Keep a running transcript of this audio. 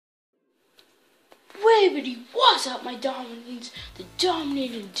Hey everybody, what's up my Dominates? The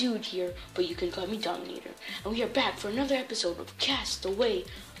Dominating Dude here, but you can call me Dominator. And we are back for another episode of Castaway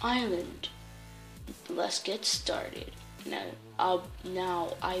Island. Let's get started. Now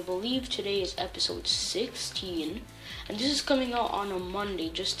I believe today is episode 16, and this is coming out on a Monday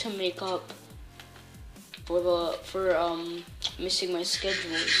just to make up for missing my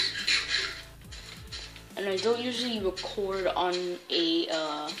schedules. And I don't usually record on a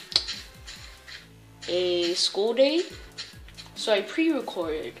school day, so I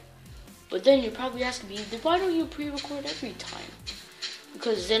pre-recorded. But then you're probably asking me, why don't you pre-record every time?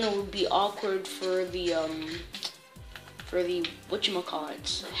 Because then it would be awkward for the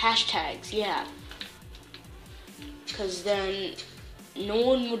whatchamacallits, hashtags, yeah. Because then no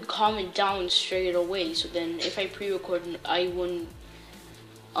one would comment down straight away. So then if I pre-record, I wouldn't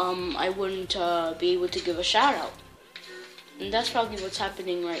be able to give a shout out. And that's probably what's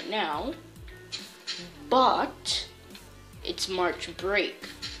happening right now. But it's March break,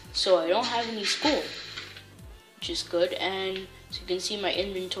 so I don't have any school, which is good. And so you can see my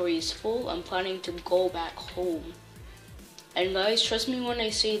inventory is full. I'm planning to go back home. And guys, trust me when I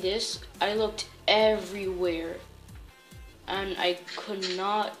say this, I looked everywhere and I could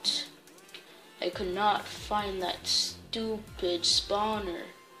not find that stupid spawner.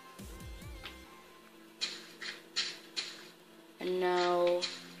 And now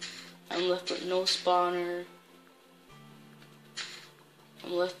I'm left with no spawner.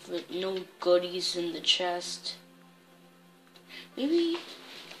 I'm left with no goodies in the chest. Maybe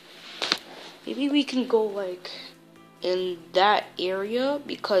we can go like in that area,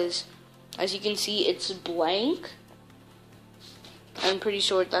 because as you can see it's blank. I'm pretty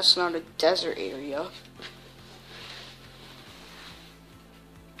sure that's not a desert area.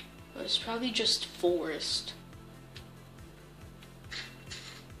 But it's probably just forest.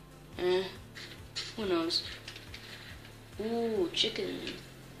 Who knows? Ooh, chicken.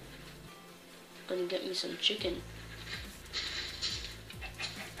 Gonna get me some chicken.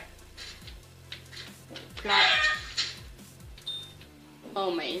 Plop.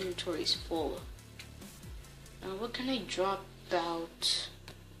 Oh, my inventory's full. Now, what can I drop out?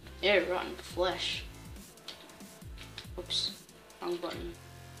 Yeah, rotten flesh. Oops, wrong button.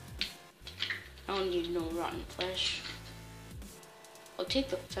 I don't need no rotten flesh. I'll take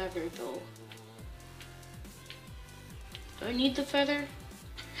the feather though. Do I need the feather?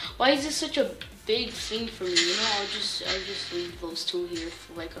 Why is this such a big thing for me? You know, I'll just leave those two here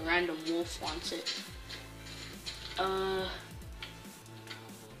for like a random wolf wants it. I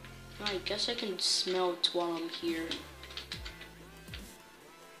guess I can smelt while I'm here.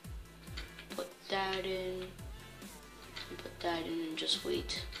 Put that in. Put that in and just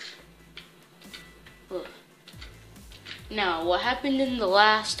wait. Ugh. Now, what happened in the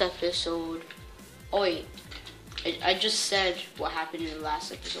last episode? Oh wait, I just said what happened in the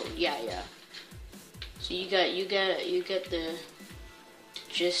last episode. Yeah. So you get the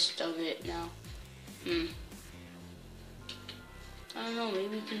gist of it now. I don't know.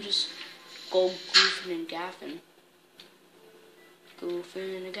 Maybe we can just go goofing and gaffing.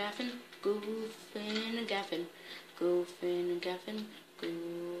 Goofing and gaffing. Goofing and gaffing. Goofing and gaffing.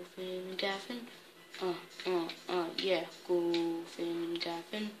 Goofing and gaffing. Yeah, goofing,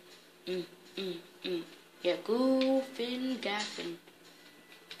 gaffin. Yeah, goofing, gaffin.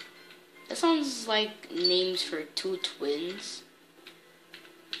 That sounds like names for two twins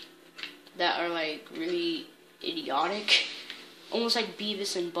that are like really idiotic. Almost like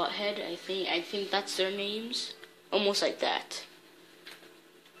Beavis and Butthead. I think that's their names. Almost like that.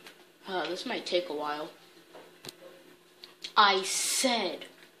 This might take a while. I said,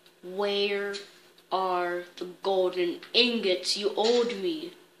 where are the golden ingots you owed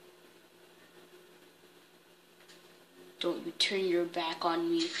me? Don't you turn your back on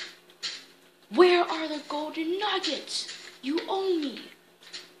me. Where are the golden nuggets you owe me?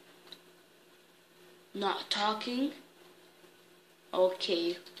 Not talking?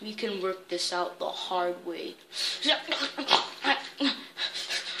 Okay, we can work this out the hard way.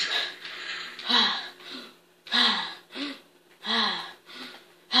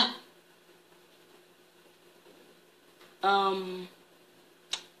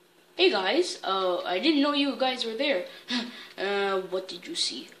 Hey guys, I didn't know you guys were there. What did you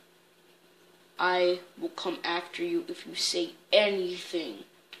see? I will come after you if you say anything.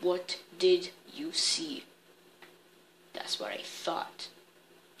 What did you see? That's what I thought.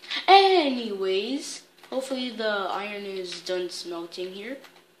 Anyways, hopefully the iron is done smelting here.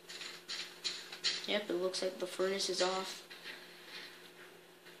 Yep, it looks like the furnace is off.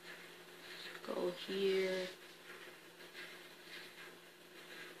 Go here.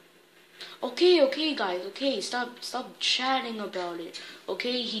 Okay, guys, okay, stop chatting about it.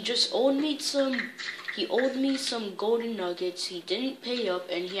 Okay, he owed me some golden nuggets. He didn't pay up,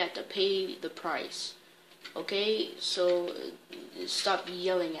 and he had to pay the price. Okay, so stop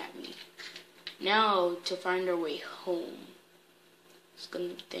yelling at me. Now to find our way home. It's a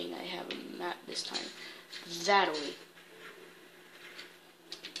good thing I have a map this time. That way.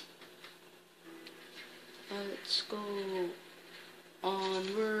 Let's go.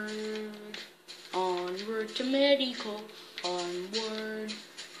 Onward to Medico. Onward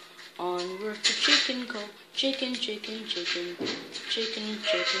to Chicken Co. Chicken.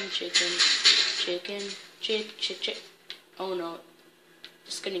 Oh no,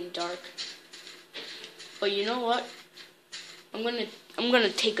 it's getting dark. But you know what? I'm gonna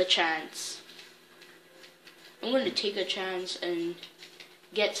take a chance. I'm gonna take a chance and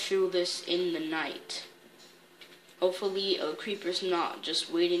get through this in the night. Hopefully a creeper's not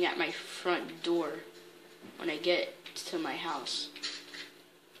just waiting at my front door when I get to my house.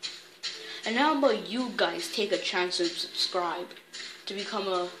 And how about you guys take a chance and subscribe to become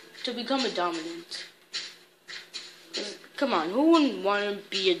a dominant? Come on, who wouldn't want to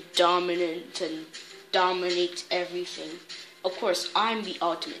be a dominant and dominate everything? Of course, I'm the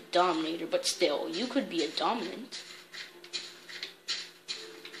ultimate dominator, but still, you could be a dominant.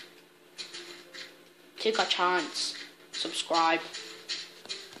 Take a chance. Subscribe.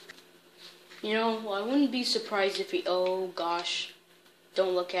 You know, I wouldn't be surprised if oh gosh,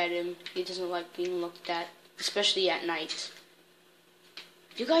 don't look at him. He doesn't like being looked at, especially at night.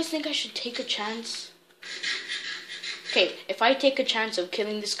 Do you guys think I should take a chance? Okay, if I take a chance of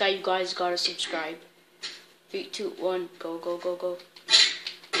killing this guy, you guys gotta subscribe. 3, 2, 1, go.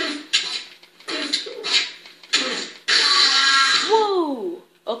 Whoa!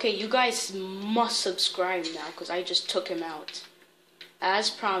 Okay, you guys must subscribe now, because I just took him out. As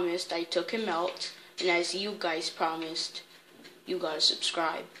promised, I took him out, and as you guys promised, you gotta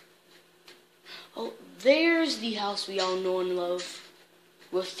subscribe. Oh, there's the house we all know and love,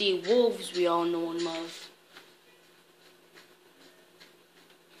 with the wolves we all know and love.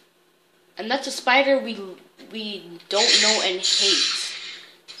 And that's a spider we don't know and hate.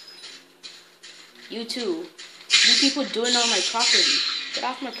 You too. You people doing on my property. Get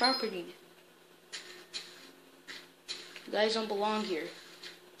off my property. You guys don't belong here.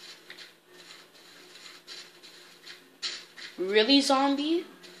 Really, zombie?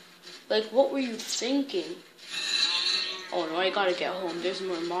 Like, what were you thinking? Oh no, I gotta get home. There's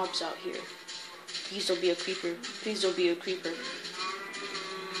more mobs out here. Please don't be a creeper. Please don't be a creeper.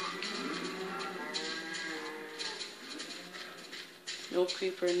 No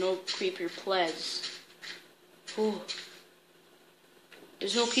creeper, please. Ooh.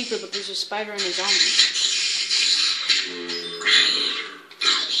 There's no creeper, but there's a spider and a zombie.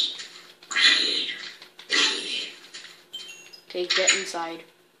 Okay, get inside.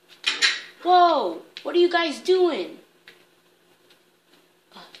 Whoa! What are you guys doing?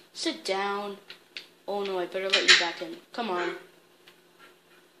 Sit down. Oh no, I better let you back in. Come on.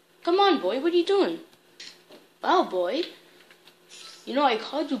 Come on, boy, what are you doing? Wow, boy. You know, I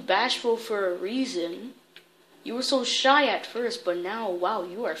called you bashful for a reason. You were so shy at first, but now, wow,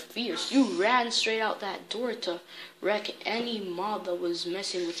 you are fierce. You ran straight out that door to wreck any mob that was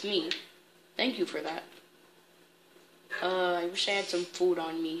messing with me. Thank you for that. I wish I had some food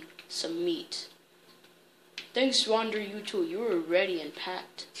on me. Some meat. Thanks, Wander, you too. You were ready and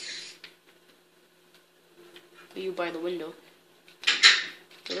packed. You by the window.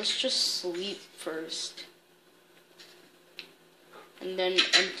 Okay, let's just sleep first. And then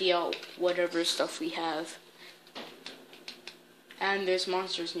empty out whatever stuff we have. And there's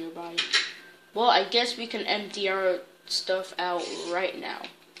monsters nearby. Well, I guess we can empty our stuff out right now.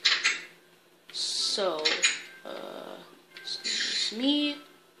 So, excuse me.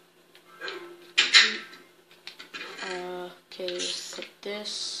 Okay, put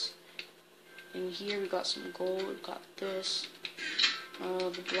this in here. We got some gold. Got this.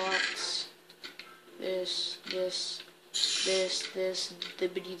 The blocks. This,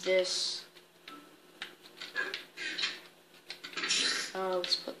 dibbity this.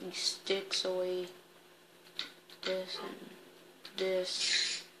 Let's put these sticks away.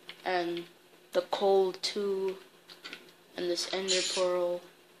 This, and the coal too, and this ender pearl,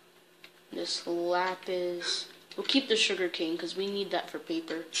 this lapis. We'll keep the sugar cane because we need that for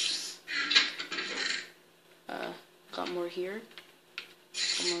paper. Got more here.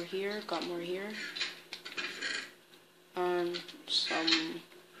 Got more here. And some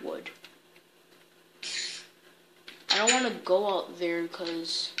wood. I don't want to go out there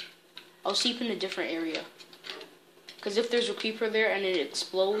because I'll sleep in a different area. Because if there's a creeper there and it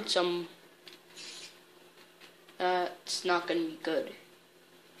explodes, That's not gonna be good.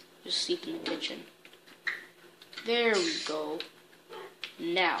 Just sleep in the kitchen. There we go.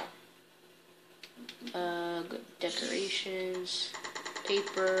 Now, good decorations,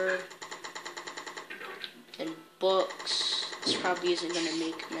 paper, and books. This probably isn't gonna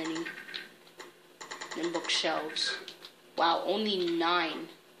make many. And bookshelves. Wow, only 9.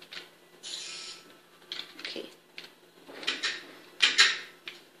 Okay.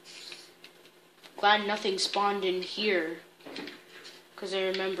 Glad nothing spawned in here. Because I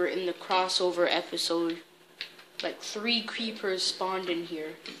remember in the crossover episode, like 3 creepers spawned in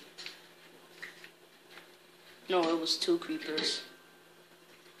here. No, it was 2 creepers.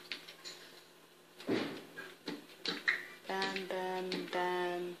 Bam, bam,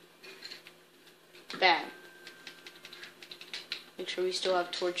 bam. Bam. Make sure we still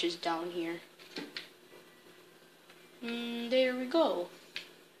have torches down here. There we go.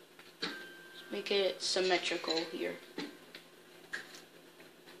 Let's make it symmetrical here.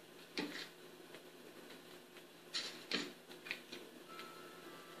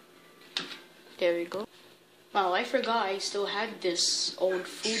 There we go. Wow, I forgot I still had this old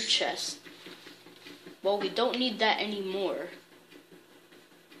food chest. Well, we don't need that anymore,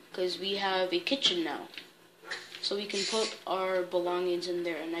 because we have a kitchen now. So we can put our belongings in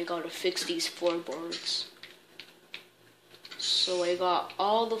there, and I gotta fix these floorboards. So I got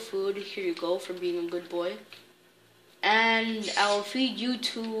all the food. Here you go, for being a good boy. And I'll feed you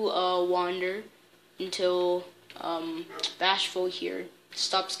to Wander until Bashful here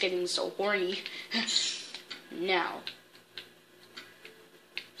stops getting so horny. Now,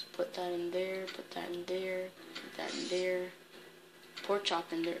 let's put that in there, put that in there, put that in there. Pork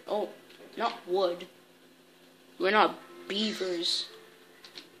chop in there. Oh, not wood. We're not beavers.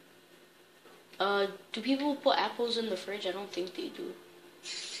 Do people put apples in the fridge? I don't think they do.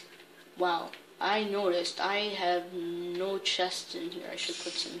 Wow, I noticed I have no chests in here. I should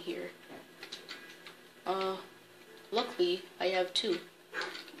put some here. Luckily, I have 2.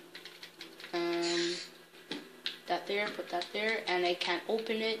 That there, put that there, and I can't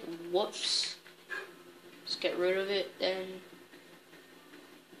open it. Whoops. Let's get rid of it then.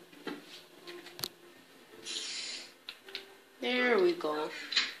 There we go.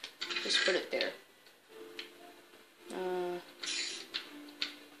 Just put it there.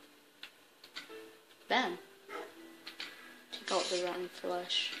 Bam. Take out the rotten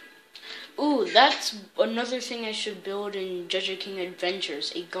flesh. Ooh, that's another thing I should build in Judge King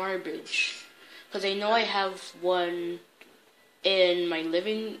Adventures, a garbage. Because I know I have one in my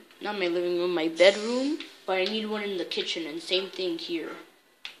not my living room, my bedroom, but I need one in the kitchen, and same thing here.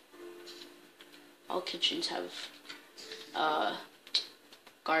 All kitchens have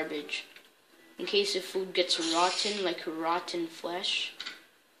garbage. In case if food gets rotten, like rotten flesh.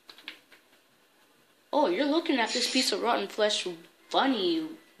 Oh, you're looking at this piece of rotten flesh funny,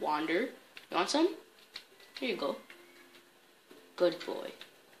 Wander. You want some? Here you go. Good boy.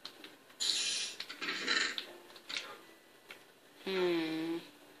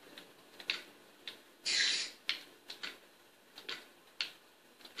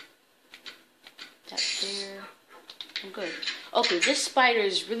 That there. I'm good. Okay, this spider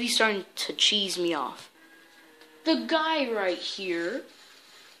is really starting to cheese me off. The guy right here,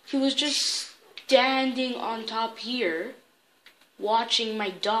 he was just standing on top here, watching my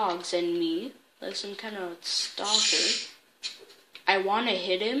dogs and me, like some kind of stalker. I want to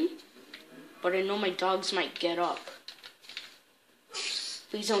hit him, but I know my dogs might get up.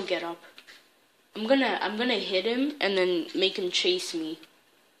 Please don't get up. I'm gonna hit him and then make him chase me.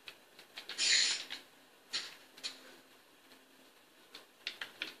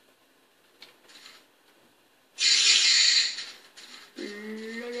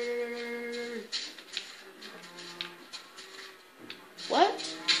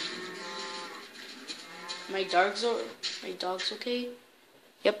 What? My dogs okay?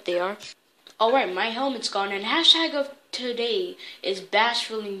 Yep, they are. Alright, my helmet's gone, and hashtag of today is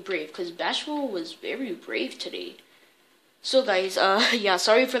Bashfully Brave, because Bashful was very brave today. So guys, yeah,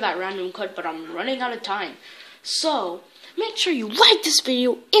 sorry for that random cut, but I'm running out of time. So, make sure you like this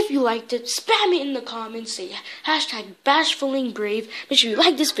video. If you liked it, spam it in the comments, say hashtag Bashfully Brave. Make sure you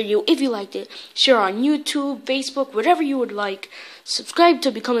like this video if you liked it. Share on YouTube, Facebook, whatever you would like. Subscribe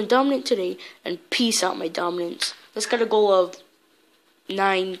to become a dominant today, and peace out, my dominants. Let's get a goal of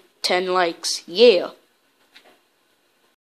 9-10 likes. Yeah.